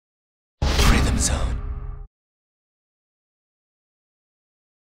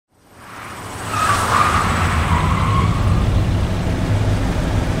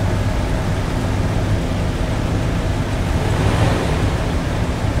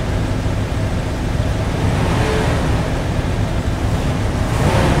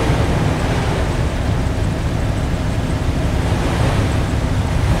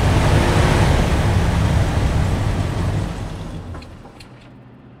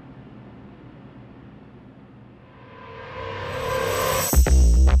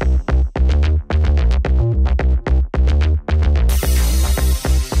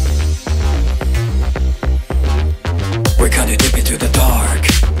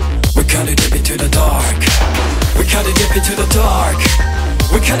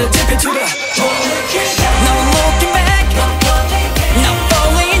gotta dip into the No looking back, not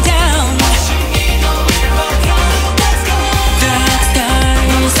falling down. Dark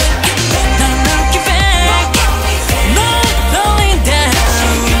skies, not looking back, not falling down.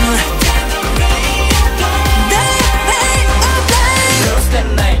 Cross the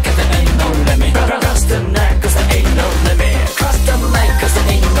night 'cause there ain't no limit. Cross the night 'cause there ain't no limit. Cross the night 'cause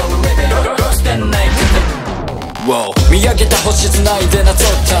there ain't no limit. Cross the night 'cause there Wow. 見上げた星繋いでなぞっ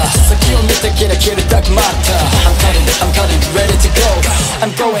た先を見てキラキラたくまった I'm cutting, ready to go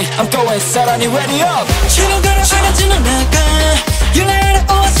I'm going さらに ready up 広がる話の中揺れる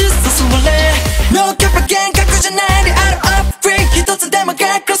オアシス誘われ No cap 幻覚じゃないである Up free 一つでも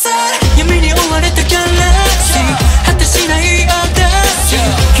get closer 闇に追われたギャラクシー果てしない私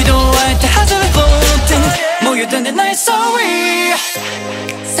軌道を得て外れ放ってもう油断でない Sorry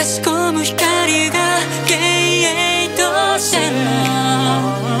差し込む光が幻影としても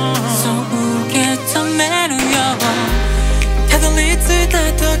そう受け止めるよたどり着いた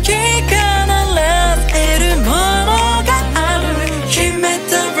時から得るものがある秘め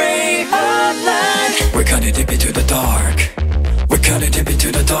た Ray of Light We gotta dip into the dark We gotta dip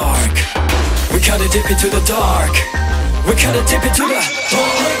into the dark We gotta dip into the dark We gotta dip into the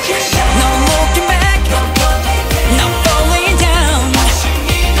No looking back Not falling down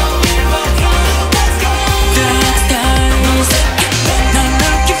Dark skies Not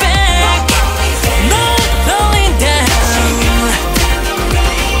looking back Not falling down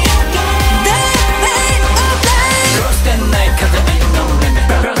Cross the night 'cause there ain't no limit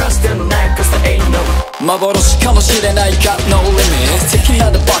Cross the night 'cause there ain't no 幻かもしれない Got no limit 敵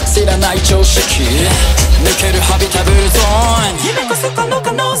などボックスいらない常識抜けるハビタブルゾーン夢こそこの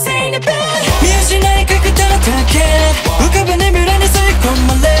可能性にベン見失いかけたらだけ浮かぶ眠らに吸い込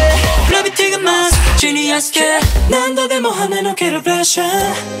まれグラビティが増す地に足け何度でも跳ねのけるプレッシャー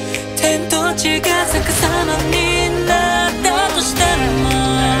天と地が逆さまになったとしても